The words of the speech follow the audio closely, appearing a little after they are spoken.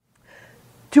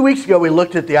2 weeks ago, we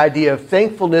looked at the idea of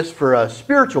thankfulness for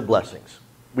spiritual blessings.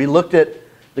 We looked at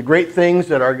the great things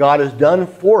that our God has done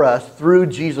for us through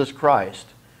Jesus Christ.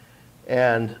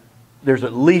 And there's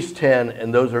at least 10,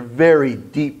 and those are very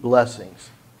deep blessings.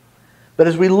 But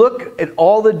as we look at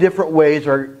all the different ways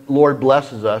our Lord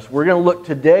blesses us, we're going to look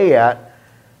today at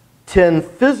 10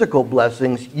 physical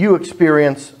blessings you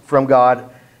experience from God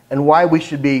and why we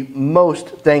should be most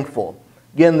thankful.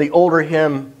 Again, the older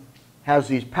hymn has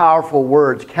these powerful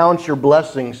words: count your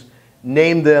blessings,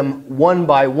 name them one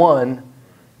by one,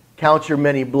 count your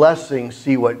many blessings,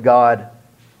 see what God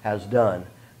has done.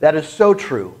 That is so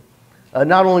true.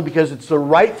 Not only because it's the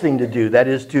right thing to do, that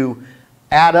is to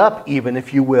add up even,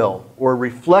 if you will, or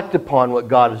reflect upon what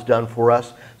God has done for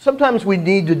us. Sometimes we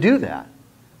need to do that.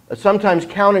 Sometimes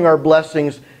counting our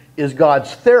blessings is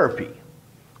God's therapy.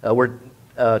 We're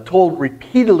told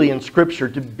repeatedly in Scripture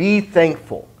to be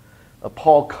thankful.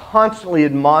 Paul constantly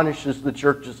admonishes the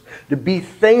churches to be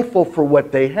thankful for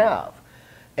what they have.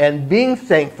 And being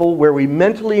thankful, where we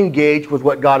mentally engage with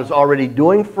what God is already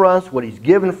doing for us, what He's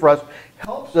given for us,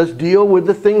 helps us deal with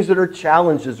the things that are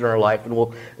challenges in our life. And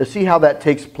we'll see how that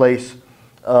takes place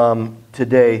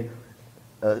today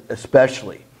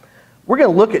especially. We're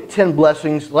going to look at 10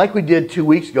 blessings like we did 2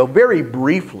 weeks ago, very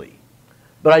briefly.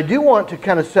 But I do want to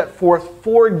kind of set forth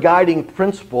 4 guiding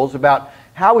principles about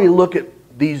how we look at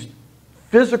these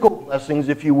physical blessings,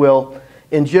 if you will,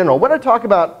 in general. What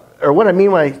I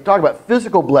mean when I talk about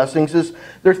physical blessings is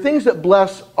they're things that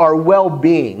bless our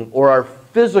well-being or our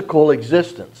physical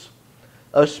existence.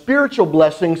 Spiritual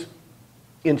blessings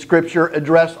in Scripture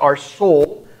address our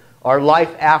soul, our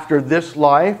life after this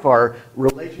life, our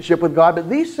relationship with God, but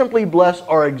these simply bless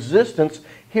our existence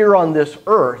here on this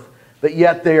earth, but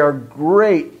yet they are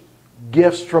great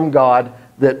gifts from God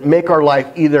that make our life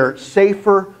either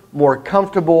safer, more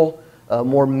comfortable,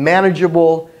 more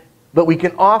manageable, but we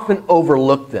can often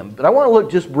overlook them. But I want to look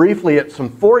just briefly at some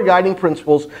 4 guiding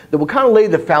principles that will kind of lay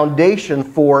the foundation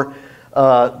for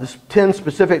the 10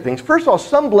 specific things. First of all,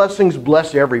 some blessings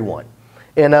bless everyone.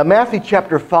 In Matthew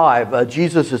chapter 5,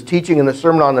 Jesus is teaching in the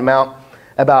Sermon on the Mount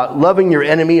about loving your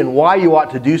enemy and why you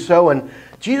ought to do so. And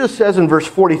Jesus says in verse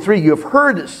 43, "You have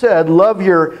heard it said, love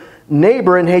your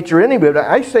neighbor and hate your enemy. But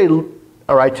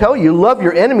I tell you, love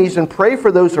your enemies and pray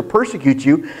for those who persecute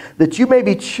you, that you may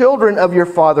be children of your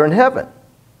Father in heaven."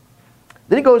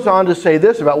 Then he goes on to say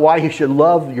this about why you should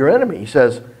love your enemy. He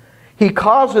says, "He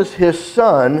causes His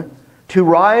sun to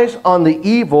rise on the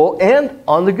evil and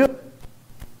on the good.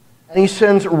 And He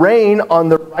sends rain on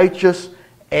the righteous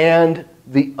and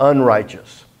the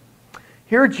unrighteous."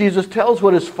 Here Jesus tells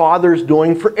what His Father is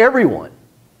doing for everyone.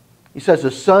 He says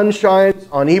His sun shines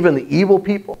on even the evil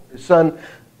people. His sun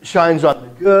shines on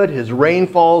the good. His rain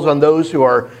falls on those who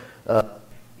are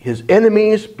His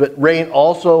enemies, but rain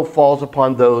also falls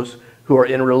upon those who are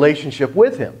in relationship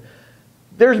with Him.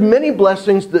 There's many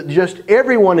blessings that just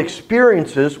everyone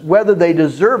experiences, whether they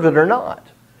deserve it or not.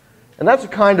 And that's the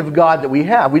kind of God that we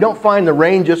have. We don't find the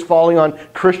rain just falling on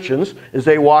Christians as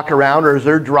they walk around or as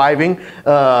they're driving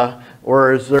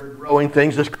or as they're growing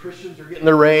things. As Christians are getting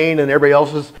the rain and everybody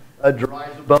else is dry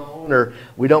as a bone. Or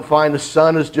we don't find the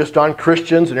sun is just on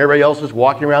Christians and everybody else is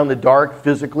walking around in the dark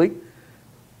physically.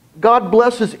 God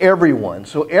blesses everyone.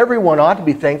 So everyone ought to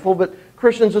be thankful, but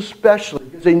Christians especially,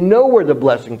 because they know where the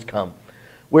blessings come.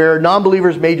 Where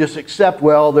non-believers may just accept,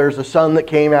 well, there's a sun that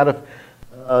came out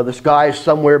of the sky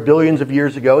somewhere billions of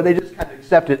years ago, and they just kind of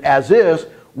accept it as is.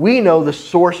 We know the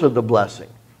source of the blessing.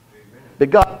 But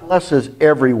God blesses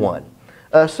everyone.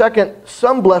 Second,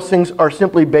 some blessings are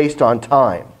simply based on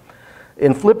time.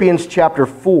 In Philippians chapter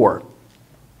 4,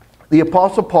 the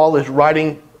Apostle Paul is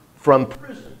writing from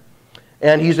prison.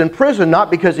 And he's in prison not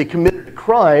because he committed a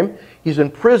crime. He's in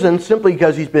prison simply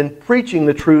because he's been preaching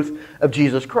the truth of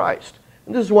Jesus Christ.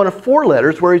 And this is one of 4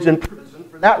 letters where he's in prison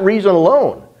for that reason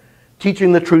alone,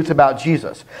 teaching the truth about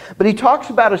Jesus. But he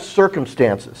talks about his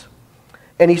circumstances.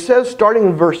 And he says, starting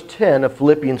in verse 10 of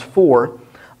Philippians 4,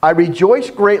 "I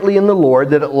rejoice greatly in the Lord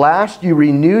that at last you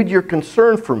renewed your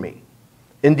concern for me.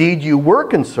 Indeed, you were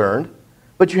concerned,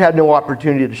 but you had no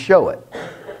opportunity to show it."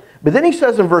 But then he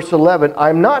says in verse 11, "I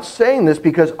am not saying this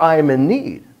because I am in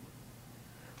need.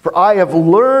 For I have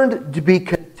learned to be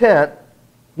content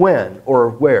when or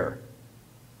where?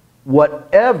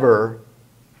 Whatever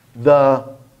the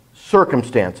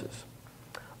circumstances."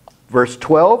 Verse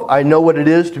 12, "I know what it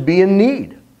is to be in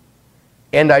need.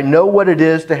 And I know what it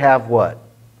is to have" what?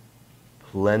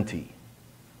 Plenty.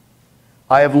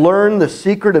 "I have learned the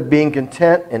secret of being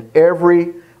content in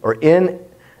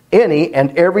any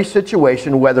and every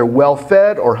situation, whether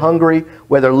well-fed or hungry,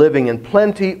 whether living in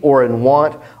plenty or in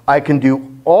want. I can do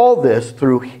all this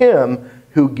through Him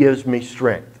who gives me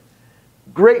strength.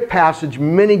 Great passage,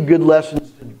 many good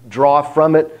lessons to draw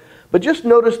from it. But just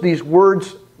notice these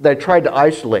words that I tried to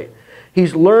isolate.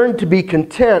 He's learned to be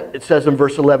content, it says in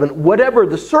verse 11, whatever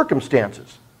the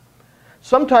circumstances.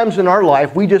 Sometimes in our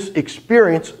life, we just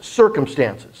experience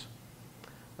circumstances.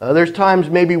 There's times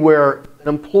maybe where an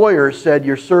employer said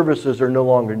your services are no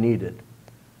longer needed.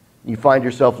 You find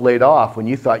yourself laid off when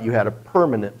you thought you had a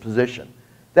permanent position.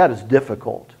 That is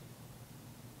difficult.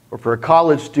 Or for a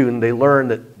college student, they learn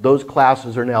that those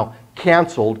classes are now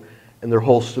canceled and their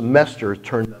whole semester is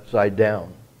turned upside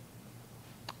down.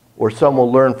 Or some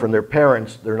will learn from their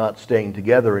parents they're not staying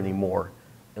together anymore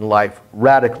and life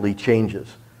radically changes.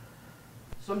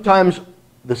 Sometimes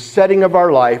the setting of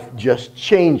our life just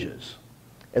changes.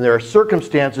 And there are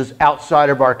circumstances outside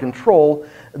of our control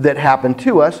that happen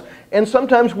to us. And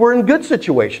sometimes we're in good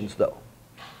situations, though.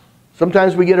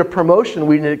 Sometimes we get a promotion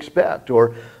we didn't expect,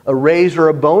 or a raise or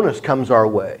a bonus comes our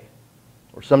way.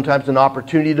 Or sometimes an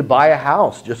opportunity to buy a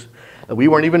house, just we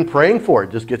weren't even praying for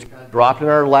it, just gets kind of dropped in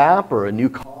our lap, or a new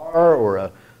car, or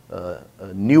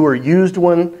a newer used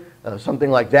one. Something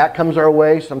like that comes our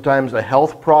way. Sometimes a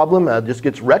health problem just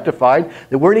gets rectified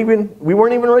that we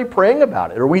weren't even really praying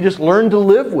about it, or we just learned to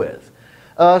live with.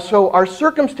 So our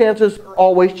circumstances are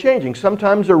always changing.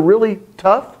 Sometimes they're really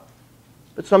tough,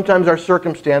 but sometimes our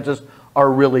circumstances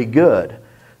are really good.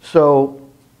 So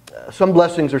some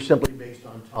blessings are simply based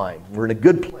on time. We're in a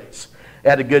good place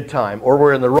at a good time, or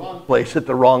we're in the wrong place at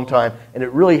the wrong time, and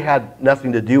it really had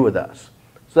nothing to do with us.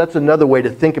 So that's another way to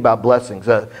think about blessings.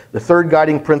 The third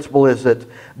guiding principle is that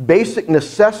basic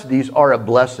necessities are a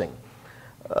blessing.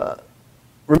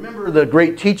 Remember the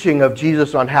great teaching of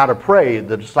Jesus on how to pray.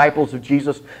 The disciples of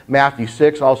Jesus, Matthew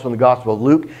 6, also in the Gospel of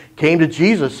Luke, came to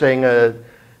Jesus saying,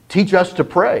 teach us to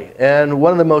pray. And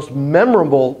one of the most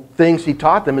memorable things he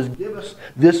taught them is, give us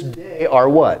this day our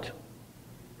what?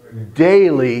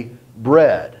 Daily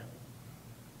bread.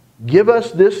 Give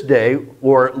us this day,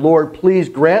 or Lord, please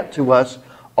grant to us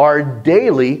our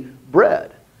daily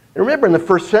bread. And remember, in the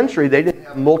first century, they didn't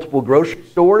have multiple grocery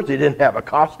stores. They didn't have a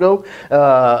Costco.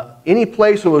 Any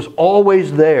place that was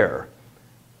always there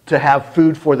to have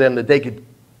food for them, that they could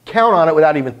count on it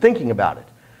without even thinking about it.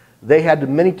 They had to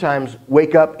many times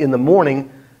wake up in the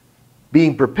morning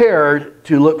being prepared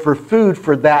to look for food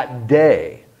for that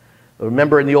day.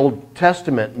 Remember, in the Old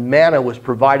Testament, manna was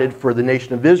provided for the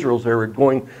nation of Israel as they were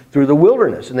going through the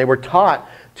wilderness. And they were taught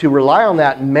to rely on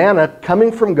that manna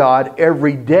coming from God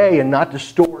every day and not to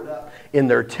store it up in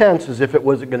their tents as if it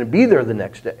wasn't going to be there the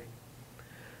next day.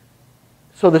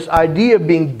 So this idea of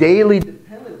being daily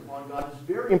dependent upon God is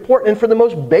very important, and for the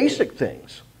most basic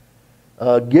things.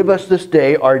 Give us this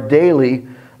day our daily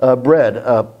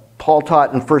bread. Paul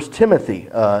taught in 1 Timothy.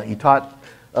 He taught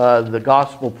the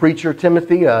gospel preacher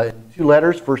Timothy in 2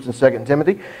 letters, 1 and 2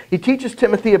 Timothy. He teaches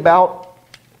Timothy about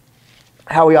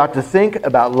how he ought to think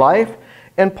about life.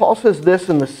 And Paul says this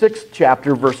in the 6th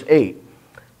chapter, verse 8.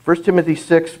 1 Timothy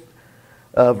 6,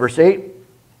 verse 8.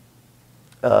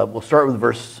 We'll start with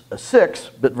verse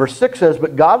 6. But verse 6 says,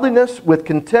 but godliness with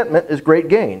contentment is great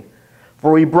gain.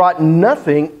 For we brought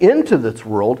nothing into this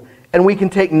world, and we can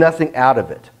take nothing out of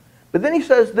it. But then he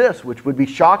says this, which would be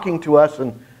shocking to us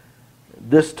in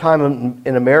this time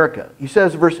in America. He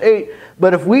says, verse 8,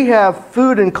 but if we have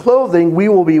food and clothing, we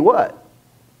will be what?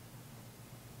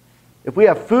 If we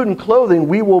have food and clothing,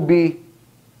 we will be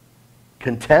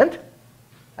content?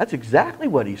 That's exactly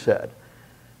what he said.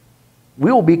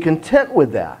 We will be content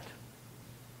with that.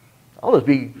 I'll just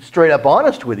be straight up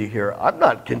honest with you here. I'm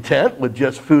not content with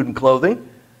just food and clothing.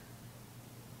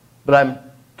 But I'm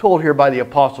told here by the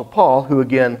Apostle Paul, who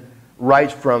again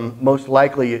writes from most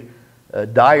likely a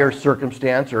dire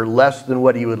circumstance or less than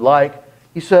what he would like.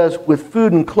 He says, with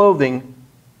food and clothing,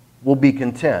 we'll be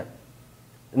content.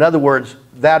 In other words,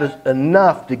 that is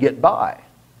enough to get by.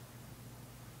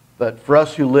 But for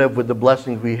us who live with the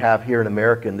blessings we have here in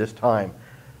America in this time,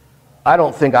 I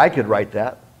don't think I could write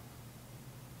that.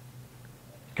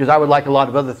 Because I would like a lot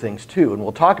of other things too. And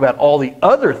we'll talk about all the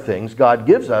other things God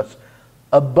gives us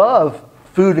above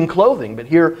food and clothing. But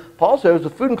here, Paul says,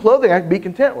 with food and clothing, I can be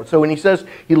content with. So when he says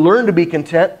he learned to be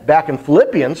content back in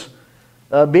Philippians,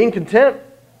 being content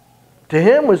to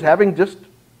him was having just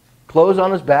clothes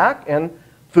on his back and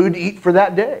food to eat for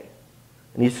that day.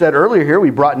 And he said earlier here, we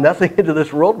brought nothing into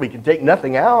this world. We can take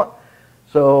nothing out.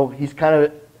 So he's kind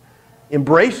of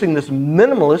embracing this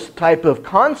minimalist type of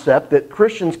concept that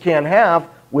Christians can have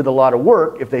with a lot of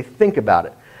work if they think about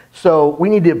it. So we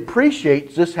need to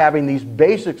appreciate just having these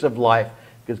basics of life,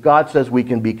 because God says we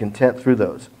can be content through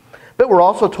those. But we're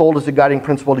also told as a guiding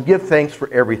principle to give thanks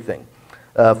for everything.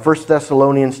 1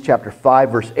 Thessalonians chapter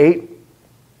 5, verse 8.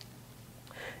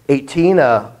 18,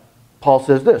 Paul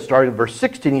says this, starting in verse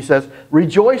 16, he says,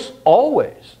 rejoice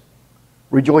always.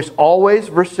 Rejoice always,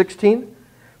 verse 16.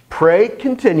 Pray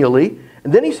continually.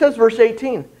 And then he says, verse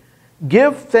 18,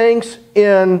 give thanks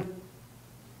in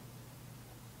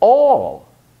all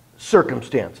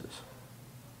circumstances.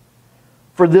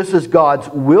 For this is God's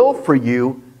will for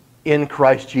you in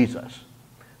Christ Jesus.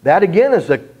 That again is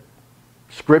a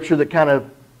scripture that kind of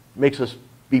makes us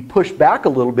be pushed back a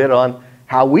little bit on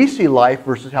how we see life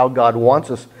versus how God wants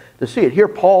us to see it. Here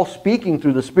Paul, speaking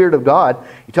through the Spirit of God,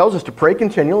 he tells us to pray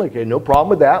continually. Okay, no problem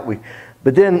with that.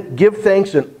 But then give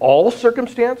thanks in all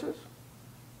circumstances.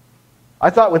 I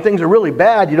thought when things are really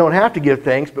bad, you don't have to give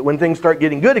thanks, but when things start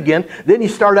getting good again, then you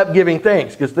start up giving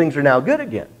thanks because things are now good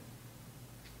again.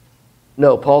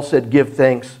 No, Paul said give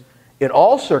thanks in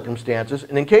all circumstances.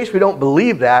 And in case we don't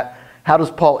believe that, how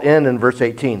does Paul end in verse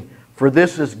 18? For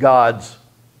this is God's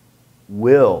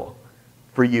will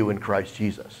for you in Christ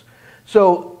Jesus.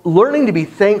 So learning to be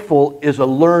thankful is a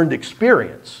learned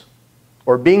experience.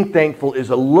 Or being thankful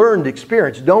is a learned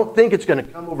experience. Don't think it's going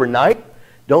to come overnight.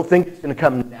 Don't think it's going to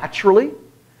come naturally.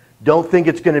 Don't think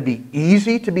it's going to be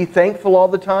easy to be thankful all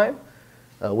the time.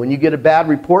 When you get a bad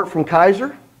report from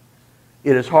Kaiser,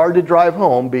 it is hard to drive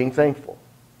home being thankful.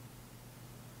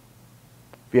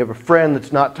 If you have a friend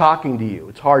that's not talking to you,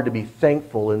 it's hard to be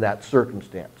thankful in that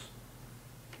circumstance.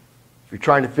 If you're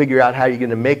trying to figure out how you're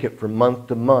going to make it from month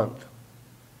to month,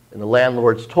 and the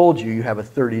landlord's told you you have a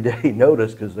 30-day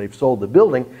notice because they've sold the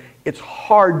building, it's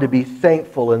hard to be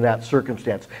thankful in that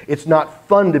circumstance. It's not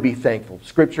fun to be thankful.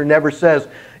 Scripture never says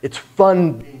it's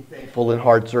fun being thankful in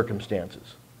hard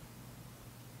circumstances.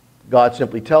 God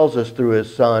simply tells us through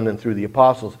His Son and through the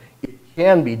apostles, it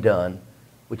can be done,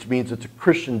 which means it's a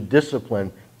Christian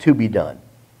discipline to be done.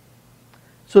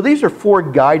 So these are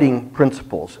 4 guiding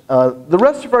principles. The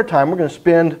rest of our time we're going to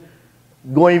spend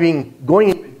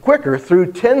going quicker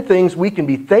through 10 things we can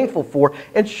be thankful for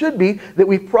and should be that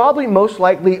we probably most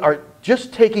likely are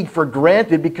just taking for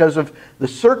granted because of the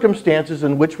circumstances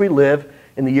in which we live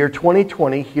in the year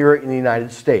 2020 here in the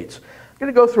United States. I'm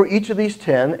going to go through each of these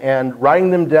 10, and writing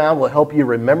them down will help you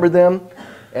remember them.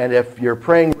 And if you're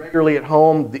praying regularly at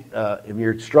home, if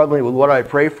you're struggling with what I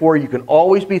pray for, you can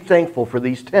always be thankful for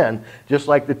these 10, just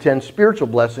like the 10 spiritual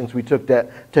blessings we took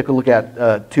a look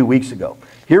at 2 weeks ago.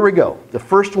 Here we go. The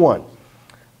first one,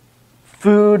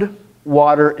 food,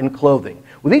 water, and clothing.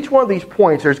 With each one of these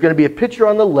points, there's going to be a picture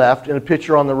on the left and a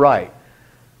picture on the right.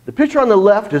 The picture on the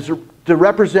left is to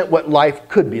represent what life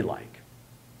could be like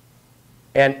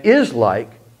and is like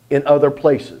in other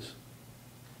places.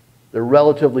 They're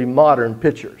relatively modern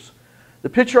pictures. The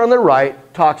picture on the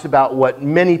right talks about what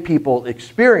many people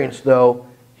experience, though,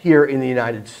 here in the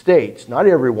United States. Not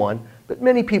everyone, but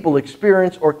many people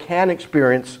experience or can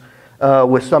experience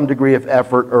with some degree of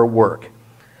effort or work.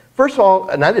 First of all,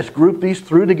 and I just grouped these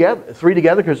three together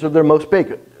because they're their most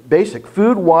basic.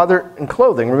 Food, water, and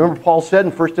clothing. Remember Paul said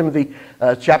in 1 Timothy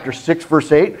chapter 6,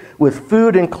 verse 8, with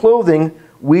food and clothing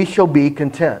we shall be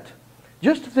content.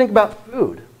 Just to think about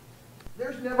food.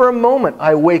 There's never a moment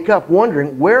I wake up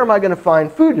wondering, where am I going to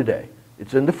find food today?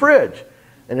 It's in the fridge.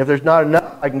 And if there's not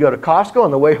enough, I can go to Costco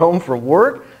on the way home from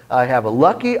work. I have a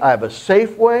Lucky, I have a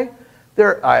Safeway.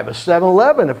 I have a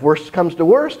 7-Eleven if worst comes to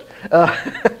worst.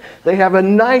 They have a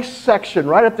nice section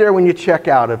right up there when you check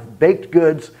out of baked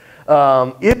goods.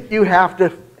 If you have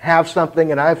to have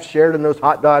something, and I've shared in those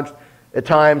hot dogs at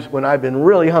times when I've been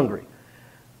really hungry.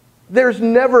 There's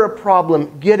never a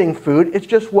problem getting food. It's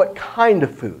just what kind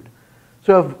of food.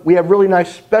 So we have really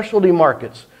nice specialty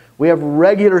markets. We have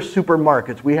regular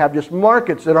supermarkets. We have just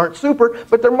markets that aren't super,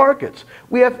 but they're markets.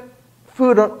 We have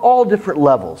food on all different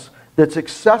levels that's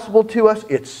accessible to us.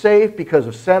 It's safe because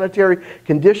of sanitary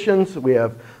conditions. We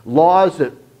have laws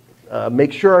that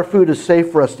make sure our food is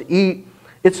safe for us to eat.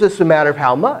 It's just a matter of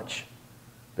how much.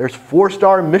 There's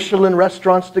 4-star Michelin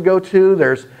restaurants to go to.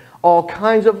 There's all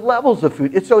kinds of levels of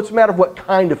food. So it's a matter of what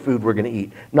kind of food we're going to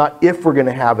eat, not if we're going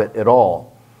to have it at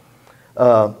all.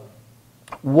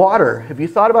 Water. Have you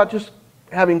thought about just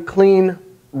having clean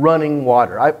running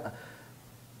water?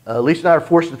 Lisa and I are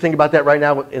forced to think about that right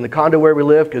now in the condo where we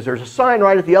live because there's a sign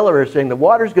right at the elevator saying the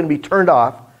water's going to be turned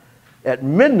off at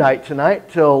midnight tonight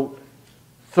till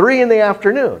 3 in the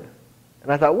afternoon.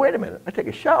 And I thought, wait a minute, I take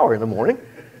a shower in the morning.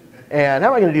 And how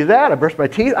am I going to do that? I brush my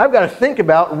teeth. I've got to think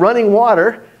about running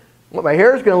water, what my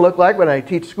hair is going to look like when I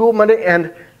teach school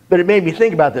Monday. But it made me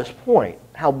think about this point,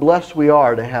 how blessed we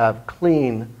are to have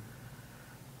clean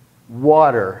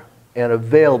water and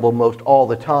available most all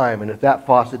the time. And if that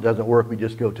faucet doesn't work, we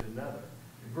just go to another.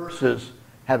 Versus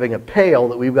having a pail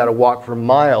that we've got to walk for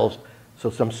miles So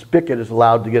some spigot is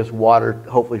allowed to get us water,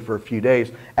 hopefully for a few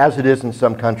days, as it is in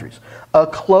some countries.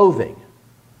 Clothing.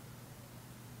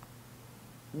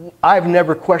 I've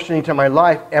never questioned any time in my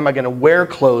life, am I going to wear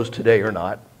clothes today or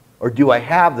not? Or do I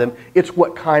have them? It's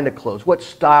what kind of clothes. What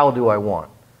style do I want?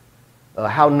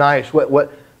 How nice?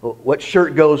 What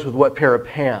shirt goes with what pair of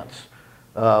pants?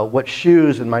 What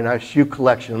shoes in my nice shoe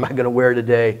collection am I going to wear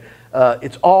today?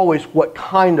 It's always what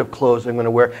kind of clothes I'm going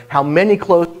to wear. How many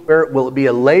clothes to wear? Will it be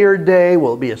a layered day?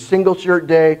 Will it be a single shirt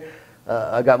day?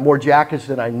 I got more jackets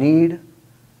than I need.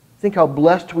 Think how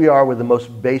blessed we are with the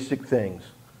most basic things.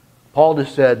 Paul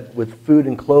just said, with food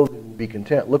and clothing, be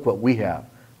content. Look what we have.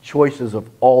 Choices of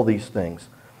all these things.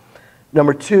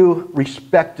 Number 2,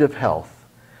 respective health.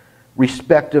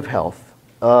 Respective health.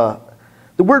 The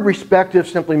word respective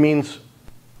simply means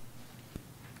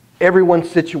everyone's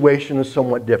situation is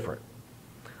somewhat different.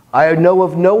 I know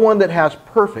of no one that has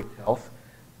perfect health,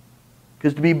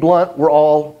 because to be blunt, we're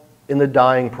all in the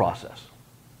dying process.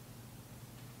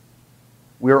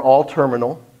 We are all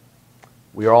terminal.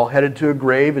 We are all headed to a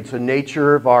grave. It's a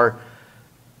nature of our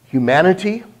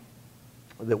humanity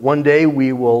that one day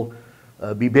we will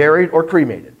be buried or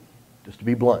cremated, just to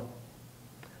be blunt.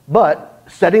 But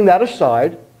setting that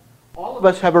aside, all of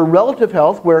us have a relative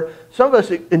health where some of us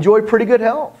enjoy pretty good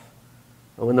health.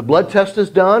 When the blood test is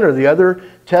done or the other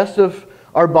tests of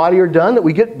our body are done, that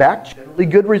we get back generally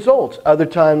good results. Other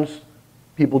times,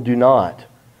 people do not.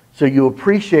 So you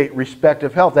appreciate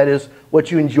respective health. That is what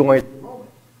you enjoy at the moment.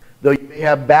 Though you may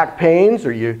have back pains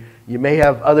or you may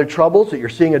have other troubles that you're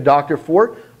seeing a doctor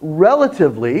for,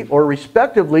 relatively or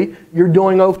respectively, you're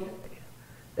doing okay.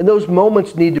 And those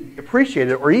moments need to be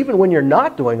appreciated, or even when you're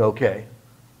not doing okay.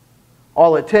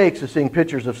 All it takes is seeing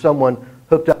pictures of someone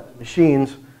hooked up to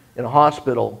machines in a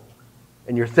hospital,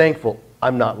 and you're thankful,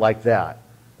 I'm not like that.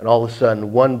 And all of a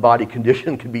sudden, one body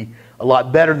condition could be a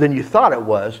lot better than you thought it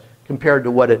was compared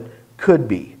to what it could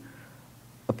be.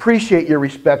 Appreciate your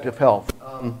respective health.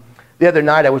 The other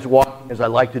night I was walking, as I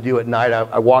like to do at night.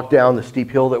 I walked down the steep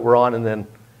hill that we're on, and then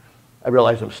I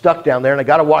realized I'm stuck down there, and I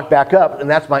got to walk back up, and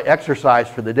that's my exercise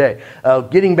for the day.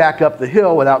 Getting back up the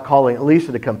hill without calling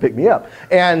Lisa to come pick me up.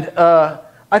 And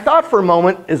I thought for a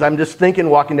moment, as I'm just thinking,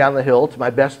 walking down the hill, it's my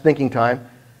best thinking time,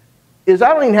 is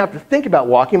I don't even have to think about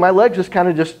walking. My legs just kind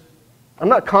of I'm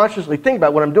not consciously thinking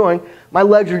about what I'm doing. My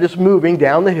legs are just moving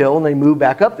down the hill, and they move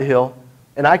back up the hill,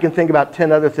 and I can think about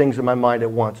 10 other things in my mind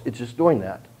at once. It's just doing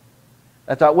that.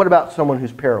 I thought, what about someone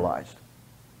who's paralyzed?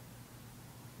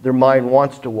 Their mind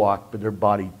wants to walk, but their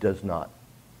body does not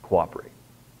cooperate.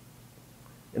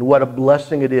 And what a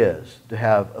blessing it is to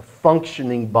have a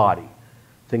functioning body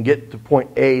to get to point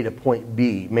A to point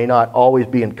B. May not always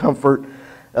be in comfort,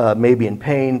 maybe in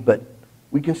pain, but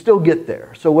we can still get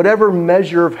there. So whatever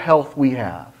measure of health we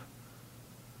have,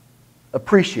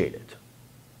 appreciate it.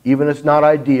 Even if it's not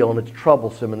ideal and it's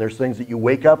troublesome and there's things that you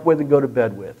wake up with and go to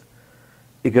bed with,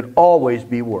 it could always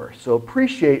be worse. So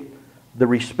appreciate the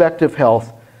respective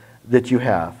health that you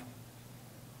have.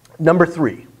 Number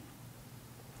 3,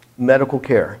 medical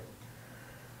care.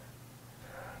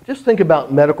 Just think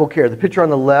about medical care. The picture on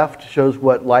the left shows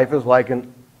what life is like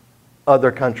in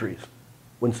other countries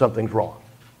when something's wrong.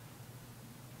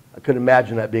 I could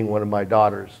imagine that being one of my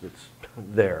daughters that's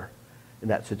there in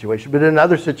that situation. But in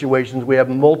other situations, we have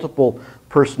multiple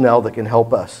personnel that can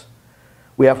help us.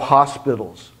 We have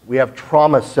hospitals. We have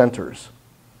trauma centers,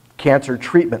 cancer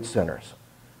treatment centers.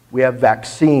 We have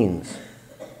vaccines,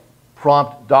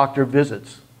 prompt doctor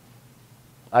visits.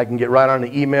 I can get right on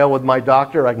an email with my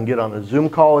doctor. I can get on a Zoom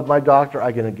call with my doctor.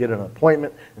 I can get an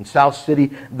appointment in South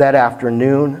City that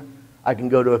afternoon. I can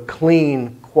go to a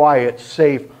clean, quiet,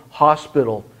 safe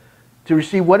hospital to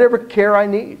receive whatever care I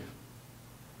need.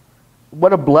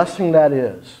 What a blessing that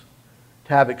is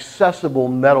to have accessible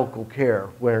medical care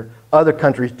where other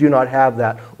countries do not have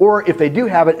that. Or if they do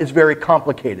have it, it's very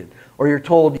complicated. Or you're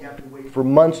told you have to wait for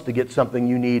months to get something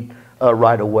you need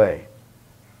right away.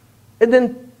 And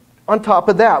then on top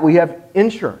of that, we have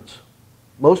insurance.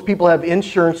 Most people have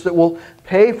insurance that will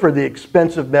pay for the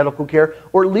expensive medical care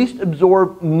or at least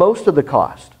absorb most of the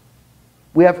cost.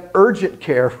 We have urgent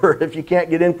care for if you can't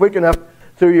get in quick enough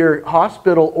through your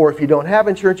hospital, or if you don't have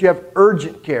insurance, you have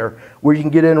urgent care where you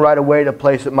can get in right away to a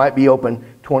place that might be open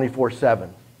 24/7.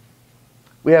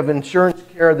 We have insurance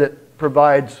care that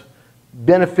provides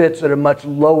benefits at a much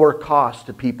lower cost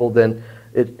to people than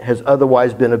it has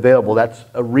otherwise been available. That's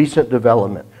a recent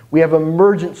development. We have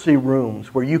emergency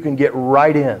rooms where you can get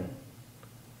right in.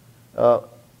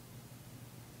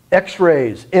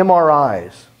 X-rays,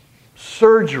 MRIs,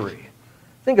 surgery.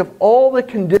 Think of all the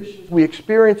conditions we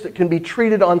experience that can be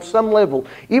treated on some level.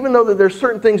 Even though that there's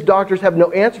certain things doctors have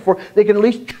no answer for, they can at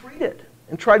least treat it.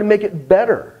 and try to make it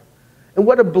better. And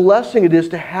what a blessing it is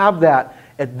to have that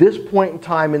at this point in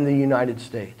time in the United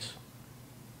States.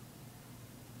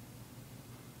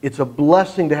 It's a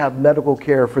blessing to have medical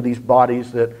care for these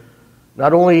bodies that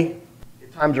not only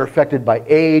at times are affected by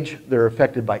age, they're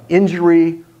affected by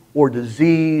injury or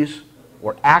disease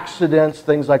or accidents,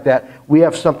 things like that. We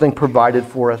have something provided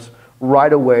for us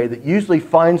right away that usually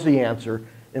finds the answer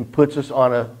and puts us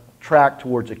on a track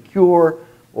towards a cure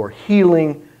or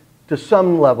healing to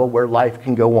some level where life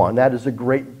can go on. That is a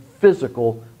great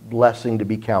physical blessing to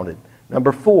be counted.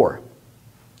 Number 4,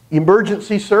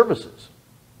 emergency services.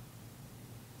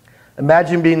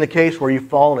 Imagine being the case where you've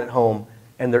fallen at home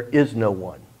and there is no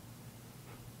one.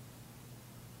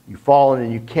 You've fallen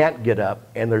and you can't get up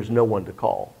and there's no one to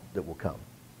call that will come.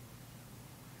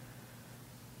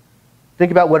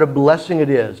 Think about what a blessing it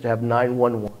is to have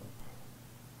 911.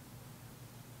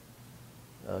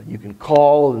 You can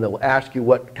call and they'll ask you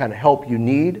what kind of help you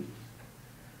need.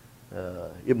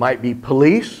 It might be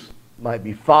police, it might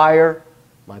be fire,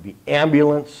 it might be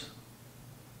ambulance,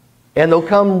 and they'll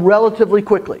come relatively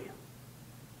quickly.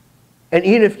 And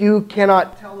even if you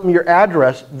cannot tell them your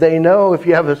address, they know if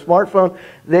you have a smartphone,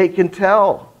 they can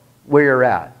tell where you're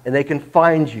at and they can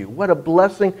find you. What a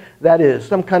blessing that is.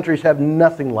 Some countries have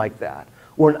nothing like that.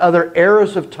 Or in other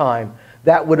eras of time,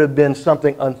 that would have been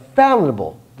something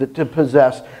unfathomable to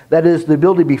possess. That is, the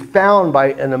ability to be found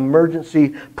by an emergency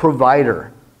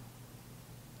provider.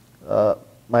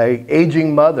 My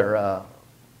aging mother,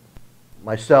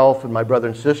 myself and my brother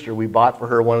and sister, we bought for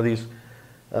her one of these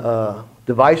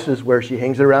devices where she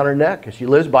hangs it around her neck. Because she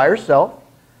lives by herself.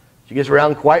 She gets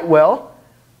around quite well.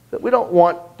 But we don't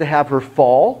want to have her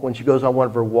fall when she goes on one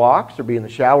of her walks or be in the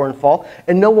shower and fall.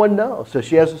 And no one knows. So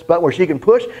she has this button where she can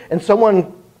push and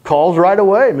someone calls right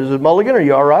away. Mrs. Mulligan, are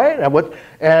you all right?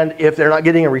 And if they're not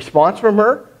getting a response from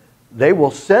her, they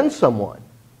will send someone.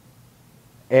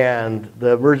 And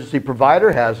the emergency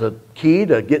provider has a key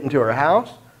to get into her house.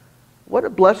 What a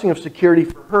blessing of security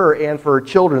for her and for her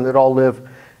children that all live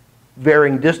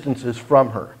varying distances from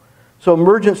her. So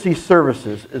emergency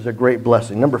services is a great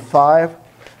blessing. Number 5,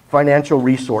 financial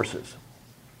resources.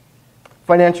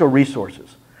 Financial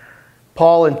resources.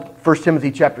 Paul in 1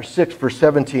 Timothy chapter 6, verse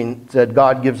 17 said,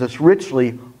 God gives us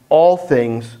richly all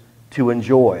things to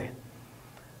enjoy.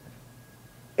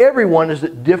 Everyone is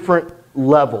at different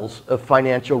levels of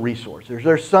financial resources.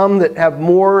 There's some that have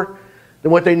more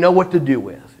than what they know what to do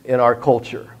with in our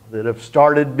culture, that have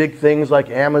started big things like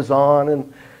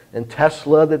Amazon and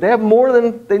Tesla, that they have more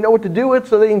than they know what to do with,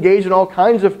 so they engage in all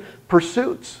kinds of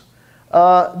pursuits.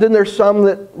 Then there's some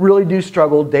that really do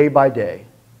struggle day by day,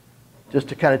 just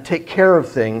to kind of take care of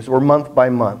things, or month by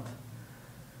month.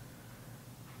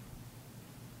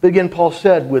 But again, Paul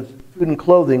said, with food and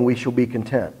clothing we shall be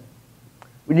content.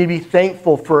 We need to be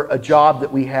thankful for a job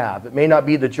that we have. It may not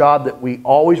be the job that we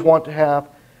always want to have.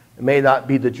 It may not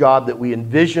be the job that we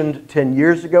envisioned 10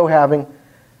 years ago having.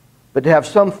 But to have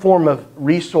some form of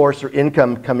resource or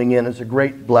income coming in is a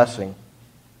great blessing.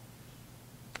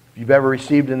 If you've ever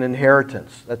received an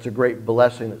inheritance, that's a great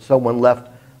blessing that someone left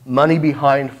money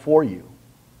behind for you.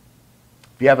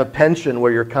 If you have a pension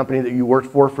where your company that you worked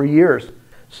for years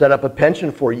set up a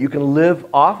pension for you, you can live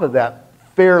off of that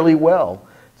fairly well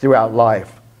throughout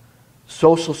life.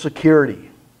 Social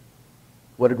Security,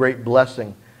 what a great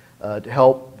blessing to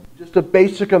help just a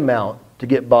basic amount to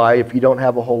get by if you don't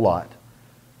have a whole lot.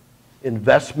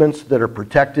 Investments that are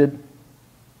protected.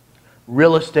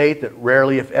 Real estate that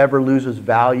rarely, if ever, loses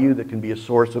value, that can be a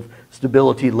source of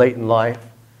stability late in life.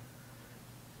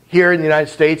 Here in the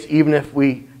United States, even if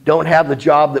we don't have the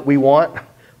job that we want,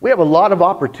 we have a lot of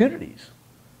opportunities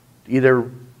to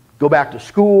either go back to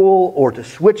school or to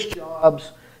switch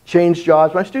jobs, change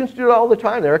jobs. My students do it all the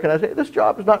time. They recognize, hey, this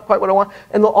job is not quite what I want,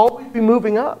 and they'll always be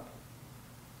moving up.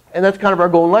 And that's kind of our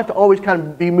goal in life, to always kind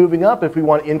of be moving up if we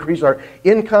want to increase our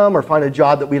income or find a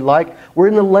job that we like. We're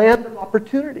in the land of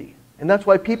opportunity. And that's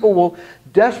why people will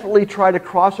desperately try to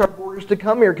cross our borders to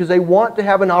come here, because they want to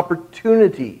have an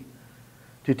opportunity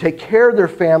to take care of their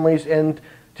families and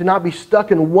to not be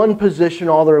stuck in one position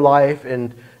all their life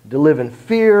and to live in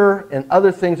fear and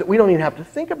other things that we don't even have to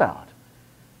think about.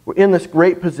 We're in this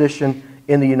great position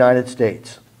in the United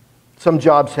States. Some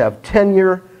jobs have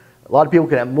tenure. A lot of people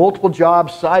can have multiple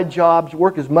jobs, side jobs,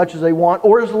 work as much as they want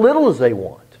or as little as they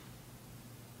want.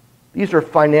 These are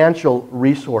financial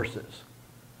resources.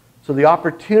 So the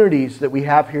opportunities that we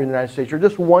have here in the United States are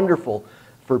just wonderful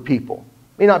for people.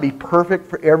 May not be perfect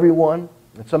for everyone,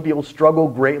 and some people struggle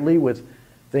greatly with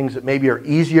things that maybe are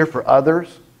easier for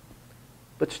others.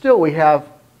 But still, we have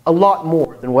a lot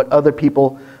more than what other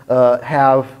people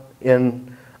have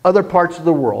in other parts of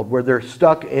the world, where they're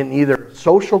stuck in either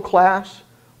social class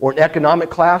or an economic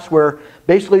class where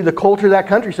basically the culture of that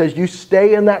country says you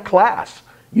stay in that class.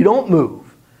 You don't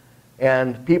move.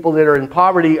 And people that are in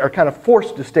poverty are kind of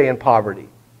forced to stay in poverty.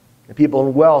 And people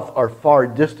in wealth are far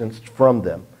distanced from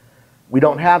them. We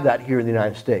don't have that here in the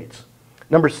United States.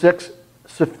 Number 6,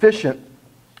 sufficient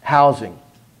housing.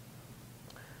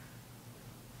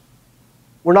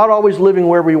 We're not always living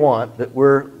where we want, but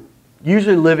we're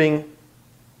usually living,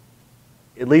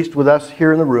 at least with us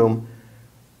here in the room,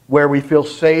 where we feel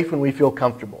safe and we feel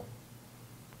comfortable.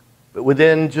 But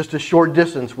within just a short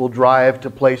distance, we'll drive to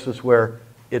places where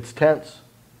it's tense.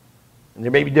 And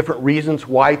there may be different reasons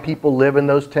why people live in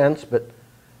those tents, but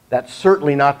that's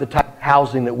certainly not the type of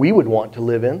housing that we would want to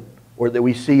live in or that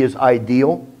we see as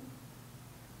ideal.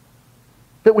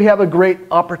 But we have a great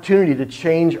opportunity to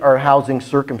change our housing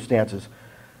circumstances.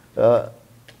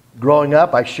 Growing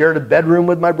up, I shared a bedroom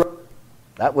with my brother.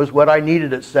 That was what I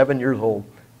needed at 7 years old.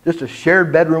 Just a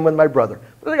shared bedroom with my brother.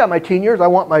 But I got my teen years, I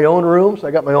want my own room, so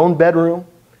I got my own bedroom.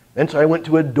 Then so I went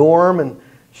to a dorm and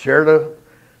shared a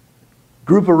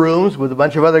group of rooms with a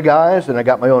bunch of other guys, and I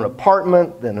got my own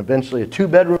apartment, then eventually a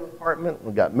 2-bedroom apartment.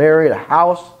 We got married, a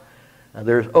house.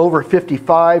 There's over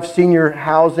 55 senior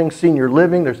housing, senior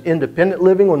living. There's independent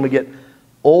living when we get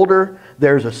older.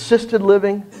 There's assisted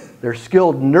living. There's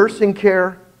skilled nursing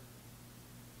care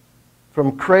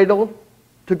from cradle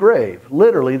to grave.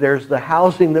 Literally, there's the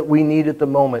housing that we need at the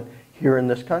moment here in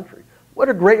this country. What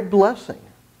a great blessing.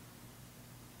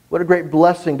 What a great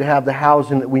blessing to have the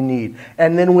housing that we need.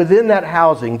 And then within that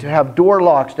housing, to have door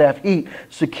locks, to have heat,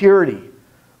 security,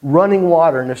 running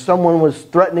water. And if someone was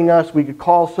threatening us, we could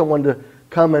call someone to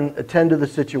come and attend to the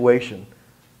situation.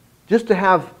 Just to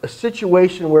have a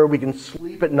situation where we can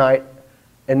sleep at night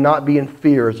and not be in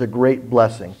fear is a great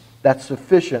blessing. That's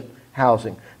sufficient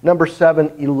housing. Number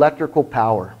 7, electrical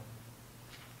power.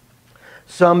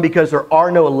 Some, because there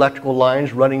are no electrical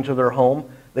lines running to their home,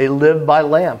 they live by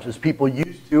lamps, as people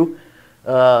used to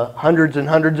hundreds and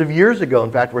hundreds of years ago.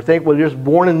 In fact, we're thankful we're just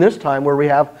born in this time where we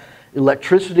have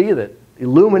electricity that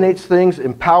illuminates things,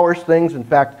 empowers things. In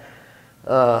fact,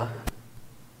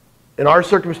 in our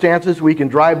circumstances, we can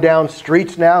drive down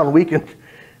streets now and we can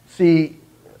see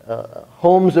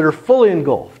homes that are fully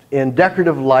engulfed in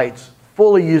decorative lights,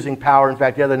 fully using power. In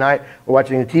fact, the other night, we're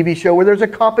watching a TV show where there's a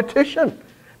competition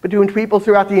between people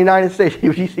throughout the United States.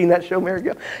 Have you seen that show, Mary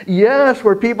Jo? Yes,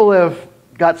 where people have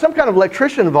got some kind of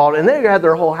electrician involved, and they had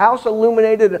their whole house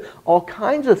illuminated, all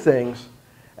kinds of things.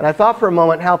 And I thought for a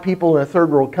moment how people in a third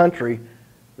world country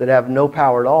that have no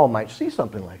power at all might see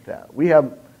something like that. We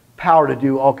have power to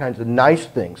do all kinds of nice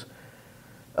things.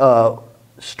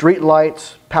 Street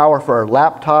lights, power for our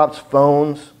laptops,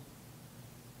 phones.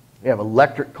 We have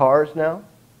electric cars now.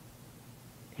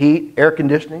 Heat, air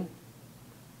conditioning.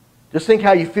 Just think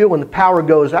how you feel when the power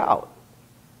goes out.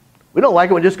 We don't like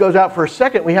it when it just goes out for a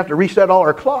second. We have to reset all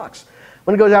our clocks.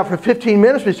 When it goes out for 15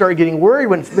 minutes, we start getting worried.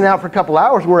 When it's been out for a couple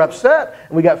hours, we're upset.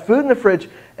 And we got food in the fridge.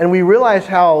 And we realize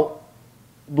how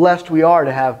blessed we are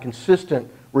to have consistent,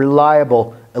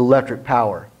 reliable electric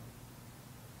power.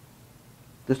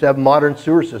 Just to have modern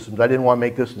sewer systems. I didn't want to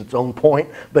make this its own point,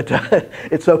 but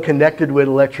it's so connected with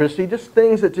electricity. Just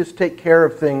things that just take care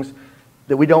of things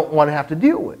that we don't want to have to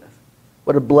deal with.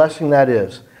 What a blessing that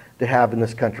is to have in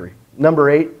this country. Number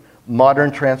 8,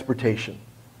 modern transportation.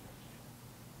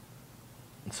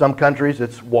 In some countries,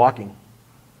 it's walking.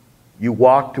 You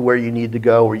walk to where you need to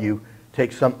go, or you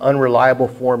take some unreliable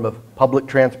form of public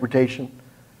transportation.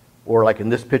 Or like in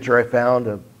this picture I found,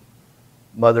 a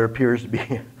mother appears to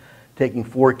be taking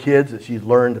 4 kids that she's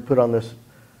learned to put on this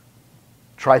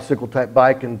tricycle type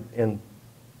bike and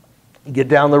get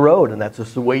down the road. And that's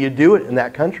just the way you do it in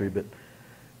that country. But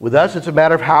with us, it's a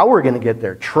matter of how we're going to get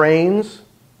there. Trains,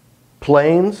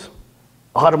 planes,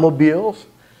 automobiles,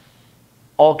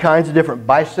 all kinds of different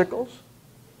bicycles.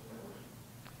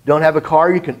 Don't have a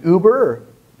car, you can Uber. Or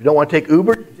if you don't want to take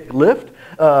Uber, you can take Lyft.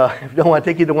 If you don't want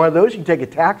to take either one of those, you can take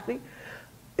a taxi.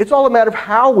 It's all a matter of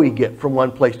how we get from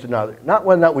one place to another. Not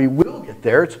whether or not we will get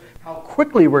there. It's how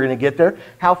quickly we're going to get there,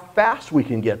 how fast we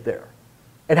can get there,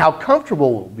 and how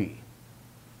comfortable we'll be.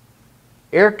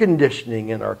 Air conditioning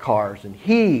in our cars, and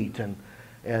heat, and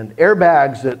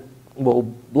airbags that will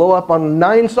blow up on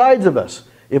 9 sides of us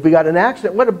if we got an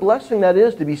accident. What a blessing that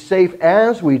is to be safe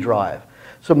as we drive.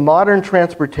 So modern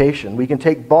transportation. We can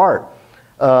take BART.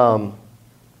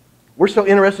 We're so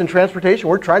interested in transportation,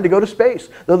 we're trying to go to space.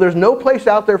 Though there's no place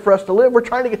out there for us to live, we're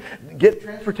trying to get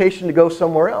transportation to go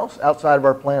somewhere else outside of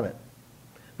our planet.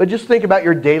 But just think about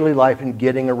your daily life and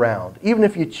getting around. Even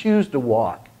if you choose to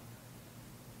walk,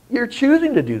 you're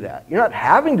choosing to do that. You're not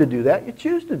having to do that, you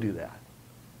choose to do that.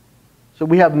 So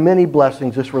we have many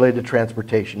blessings just related to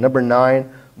transportation. Number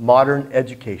 9, modern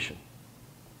education.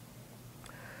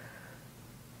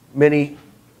 Many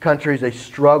countries, they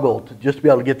struggle to just be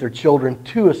able to get their children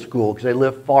to a school because they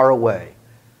live far away.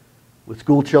 With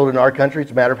school children in our country,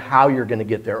 it's a matter of how you're going to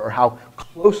get there or how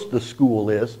close the school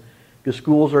is, because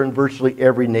schools are in virtually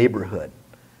every neighborhood.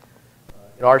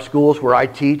 In our schools where I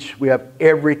teach, we have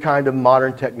every kind of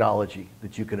modern technology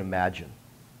that you can imagine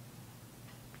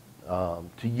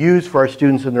to use for our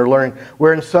students in their learning.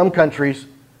 Where in some countries,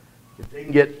 if they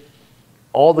can get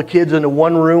all the kids into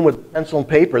one room with pencil and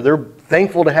paper, they're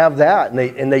thankful to have that,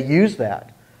 and they use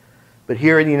that. But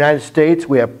here in the United States,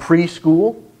 we have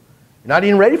preschool. You're not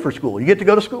even ready for school. You get to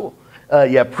go to school.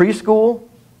 You have preschool,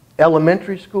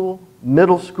 elementary school,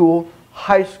 middle school,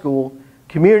 high school,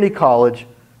 community college,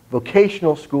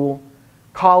 vocational school,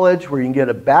 college where you can get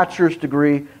a bachelor's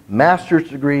degree, master's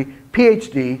degree,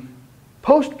 PhD,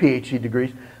 post-PhD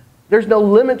degrees. There's no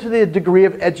limit to the degree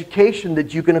of education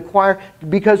that you can acquire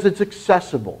because it's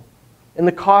accessible. And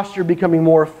the costs are becoming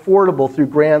more affordable through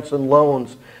grants and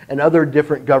loans and other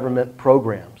different government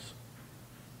programs.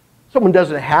 Someone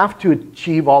doesn't have to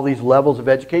achieve all these levels of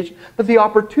education, but the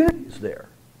opportunity is there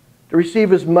to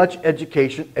receive as much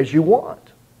education as you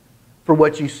want for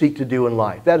what you seek to do in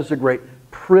life. That is a great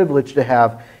privilege to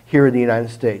have here in the United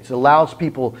States. It allows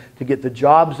people to get the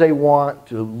jobs they want,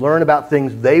 to learn about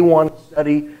things they want to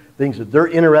study, things that they're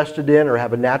interested in or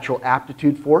have a natural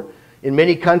aptitude for. In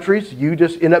many countries, you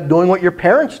just end up doing what your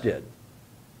parents did.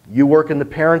 You work in the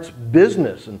parents'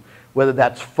 business, and whether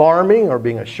that's farming or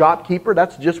being a shopkeeper,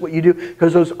 that's just what you do,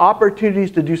 because those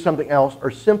opportunities to do something else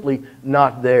are simply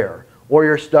not there. Or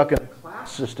you're stuck in a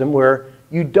class system where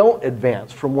you don't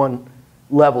advance from one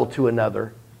level to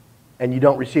another, and you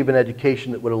don't receive an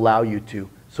education that would allow you to,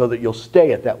 so that you'll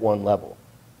stay at that one level.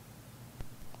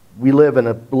 We live in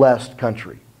a blessed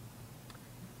country.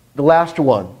 The last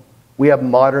one, we have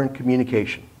modern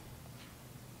communication.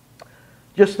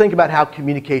 Just think about how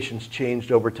communication's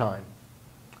changed over time.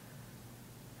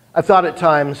 I've thought at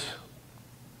times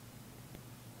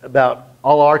about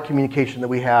all our communication that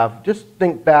we have. Just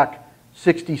think back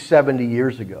 60, 70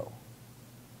 years ago.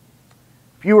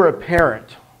 If you were a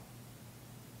parent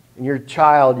and your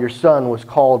child, your son, was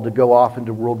called to go off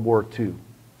into World War II,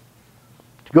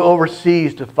 to go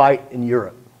overseas to fight in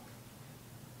Europe,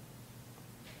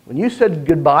 when you said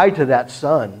goodbye to that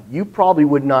son, you probably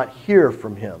would not hear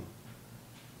from him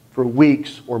for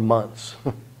weeks or months.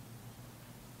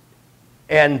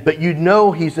 But you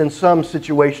know he's in some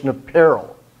situation of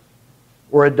peril.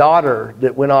 Or a daughter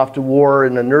that went off to war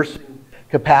in a nursing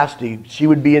capacity, she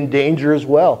would be in danger as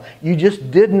well. You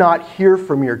just did not hear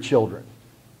from your children.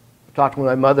 I talked with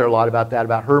my mother a lot about that,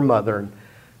 about her mother, and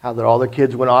how that all their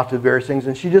kids went off to various things,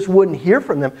 and she just wouldn't hear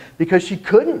from them because she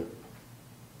couldn't.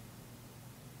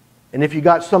 And if you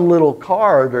got some little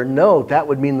card or note, that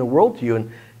would mean the world to you.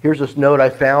 And here's this note I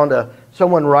found.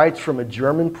 Someone writes from a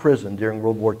German prison during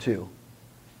World War II.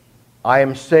 I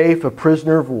am safe, a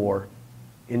prisoner of war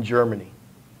in Germany.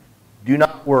 Do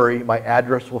not worry, my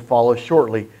address will follow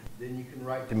shortly. Then you can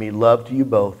write to me, love to you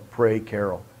both, pray,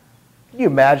 Carol. Can you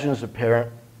imagine as a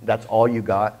parent, that's all you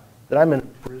got? That I'm in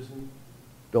prison,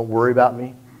 don't worry about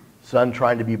me. Son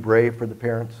trying to be brave for the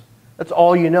parents. That's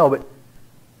all you know. But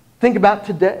think about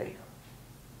today.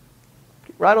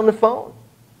 Get right on the phone.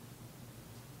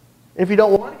 If you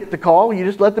don't want to get the call, you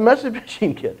just let the message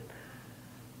machine get it.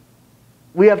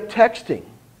 We have texting.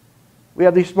 We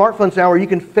have these smartphones now where you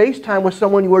can FaceTime with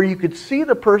someone where you could see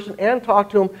the person and talk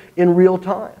to them in real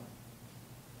time.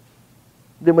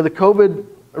 Then with the COVID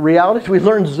realities, we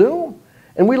learned Zoom.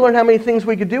 And we learned how many things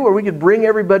we could do where we could bring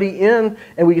everybody in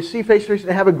and we could see face-to-face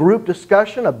and have a group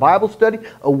discussion, a Bible study,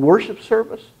 a worship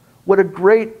service. What a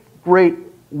great, great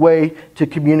way to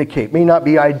communicate. May not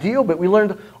be ideal, but we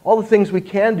learned all the things we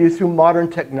can do through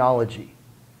modern technology.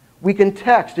 We can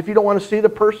text. If you don't want to see the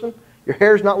person, your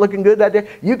hair's not looking good that day,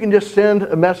 you can just send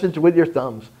a message with your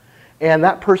thumbs. And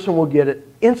that person will get it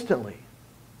instantly.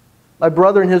 My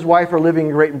brother and his wife are living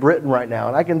in Great Britain right now,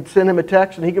 and I can send him a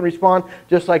text and he can respond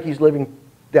just like he's living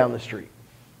down the street.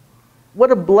 What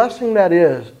a blessing that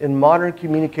is in modern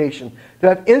communication, to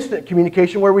have instant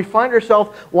communication where we find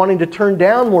ourselves wanting to turn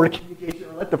down more communication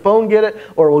or let the phone get it,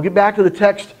 or we'll get back to the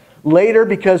text later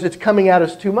because it's coming at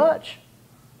us too much.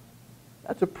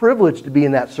 That's a privilege to be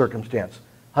in that circumstance.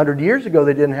 100 years ago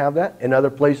they didn't have that. In other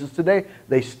places today,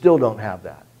 they still don't have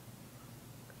that.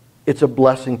 It's a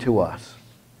blessing to us.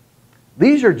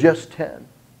 These are just 10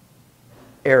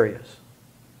 areas.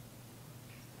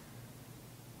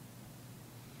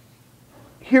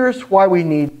 Here's why we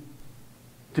need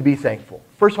to be thankful.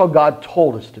 First of all, God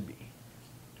told us to be.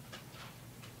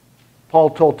 Paul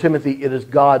told Timothy, it is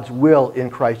God's will in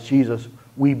Christ Jesus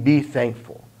we be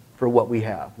thankful for what we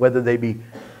have, whether they be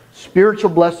spiritual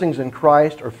blessings in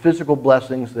Christ or physical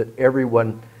blessings that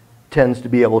everyone tends to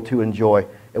be able to enjoy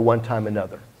at one time or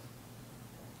another.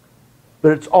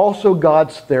 But it's also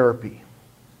God's therapy.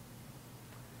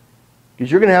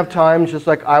 Because you're going to have times, just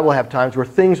like I will have times, where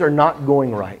things are not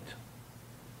going right.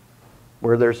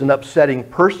 Where there's an upsetting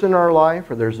person in our life,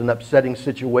 or there's an upsetting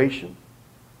situation.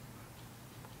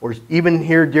 Or even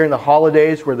here during the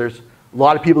holidays where there's a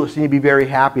lot of people that seem to be very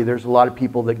happy, there's a lot of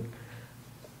people that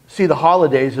see the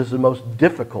holidays as the most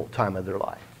difficult time of their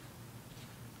life.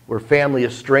 Where family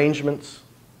estrangements,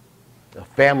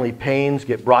 family pains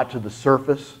get brought to the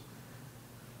surface.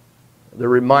 They're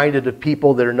reminded of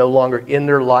people that are no longer in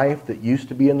their life, that used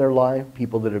to be in their life,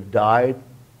 people that have died,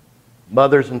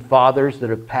 mothers and fathers that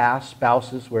have passed,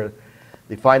 spouses where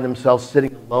they find themselves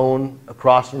sitting alone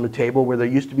across from the table where there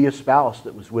used to be a spouse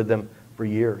that was with them for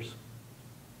years.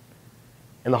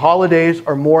 And the holidays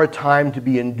are more a time to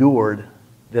be endured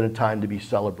than a time to be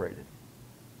celebrated.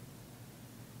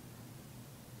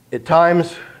 At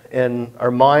times, and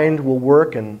our mind will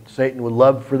work, and Satan would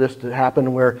love for this to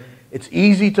happen, where it's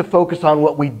easy to focus on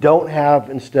what we don't have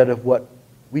instead of what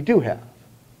we do have.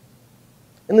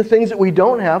 And the things that we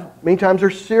don't have, many times, are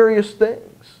serious things.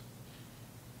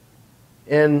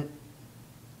 And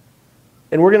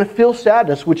we're going to feel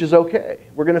sadness, which is okay.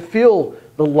 We're going to feel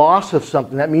the loss of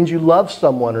something. That means you love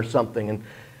someone or something. And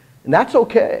that's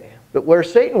okay. But where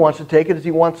Satan wants to take it is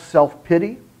he wants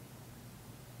self-pity.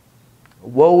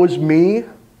 Woe is me,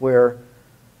 where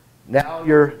now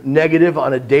you're negative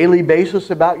on a daily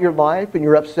basis about your life and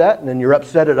you're upset, and then you're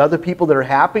upset at other people that are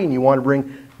happy and you want to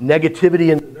bring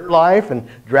negativity into their life and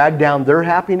drag down their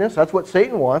happiness. That's what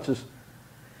Satan wants.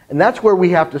 And that's where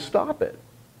we have to stop it.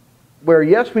 Where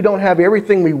yes, we don't have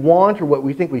everything we want or what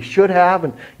we think we should have,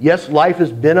 and yes, life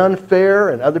has been unfair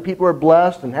and other people are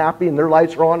blessed and happy and their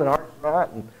lights are on and ours are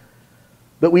not.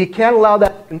 But we can't allow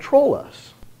that to control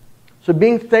us. So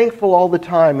being thankful all the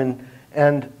time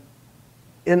and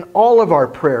in all of our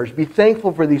prayers, be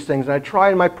thankful for these things. And I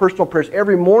try in my personal prayers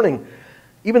every morning,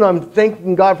 even though I'm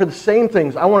thanking God for the same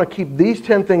things, I want to keep these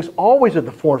 10 things always at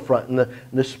the forefront and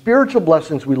the spiritual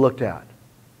blessings we looked at.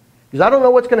 Because I don't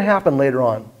know what's going to happen later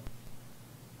on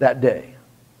that day.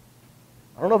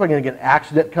 I don't know if I'm going to get an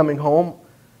accident coming home.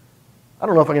 I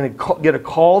don't know if I'm going to get a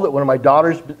call that one of my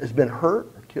daughters has been hurt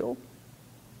or killed.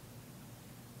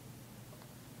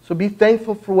 So be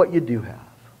thankful for what you do have.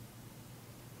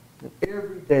 And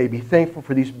every day be thankful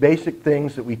for these basic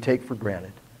things that we take for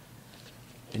granted.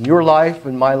 And your life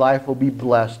and my life will be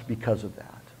blessed because of that.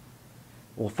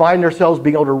 We'll find ourselves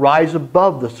being able to rise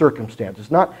above the circumstances.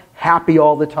 Not happy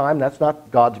all the time. That's not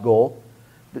God's goal.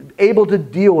 But able to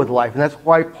deal with life. And that's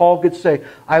why Paul could say,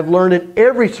 I've learned in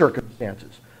every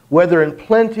circumstances, whether in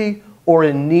plenty or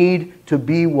in need, to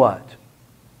be what?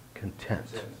 Content.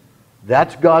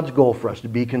 That's God's goal for us, to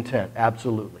be content.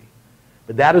 Absolutely.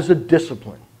 But that is a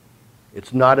discipline.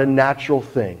 It's not a natural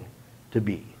thing to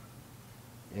be.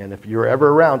 And if you're ever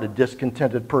around a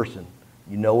discontented person,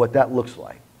 you know what that looks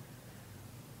like.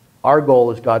 Our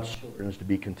goal as God's children is to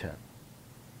be content.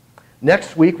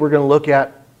 Next week, we're going to look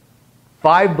at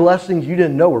 5 blessings you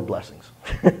didn't know were blessings.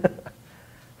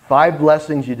 5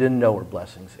 blessings you didn't know were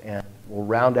blessings. And we'll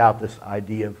round out this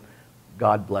idea of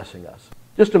God blessing us.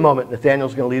 Just a moment,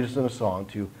 Nathaniel's going to lead us in a song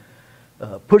to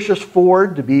push us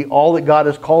forward to be all that God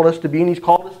has called us to be. And He's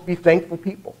called us to be thankful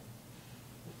people.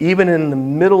 Even in the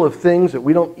middle of things that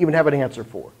we don't even have an answer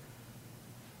for.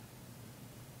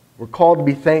 We're called to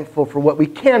be thankful for what we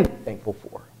can be thankful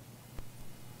for.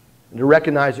 And to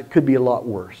recognize it could be a lot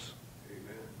worse.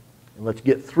 Amen. And let's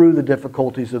get through the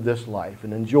difficulties of this life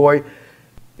and enjoy,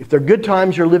 if they're good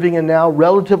times you're living in now,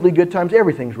 relatively good times,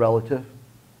 everything's relative.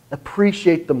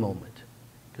 Appreciate the moment,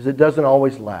 because it doesn't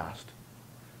always last.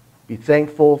 Be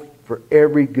thankful for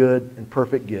every good and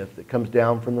perfect gift that comes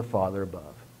down from the Father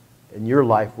above. And your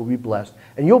life will be blessed.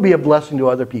 And you'll be a blessing to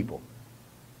other people.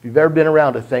 If you've ever been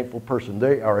around a thankful person,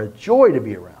 they are a joy to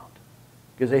be around,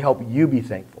 because they help you be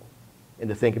thankful and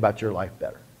to think about your life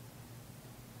better.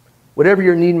 Whatever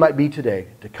your need might be today,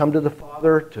 to come to the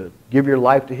Father, to give your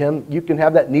life to Him, you can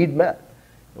have that need met.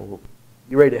 And we'll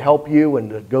be ready to help you and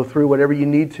to go through whatever you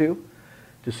need to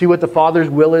see what the Father's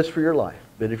will is for your life.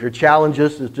 But if your challenge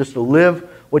is just to live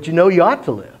what you know you ought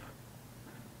to live,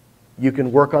 you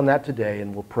can work on that today,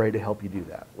 and we'll pray to help you do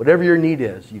that. Whatever your need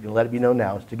is, you can let it be known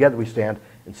now as together we stand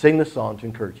and sing this song to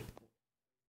encourage you.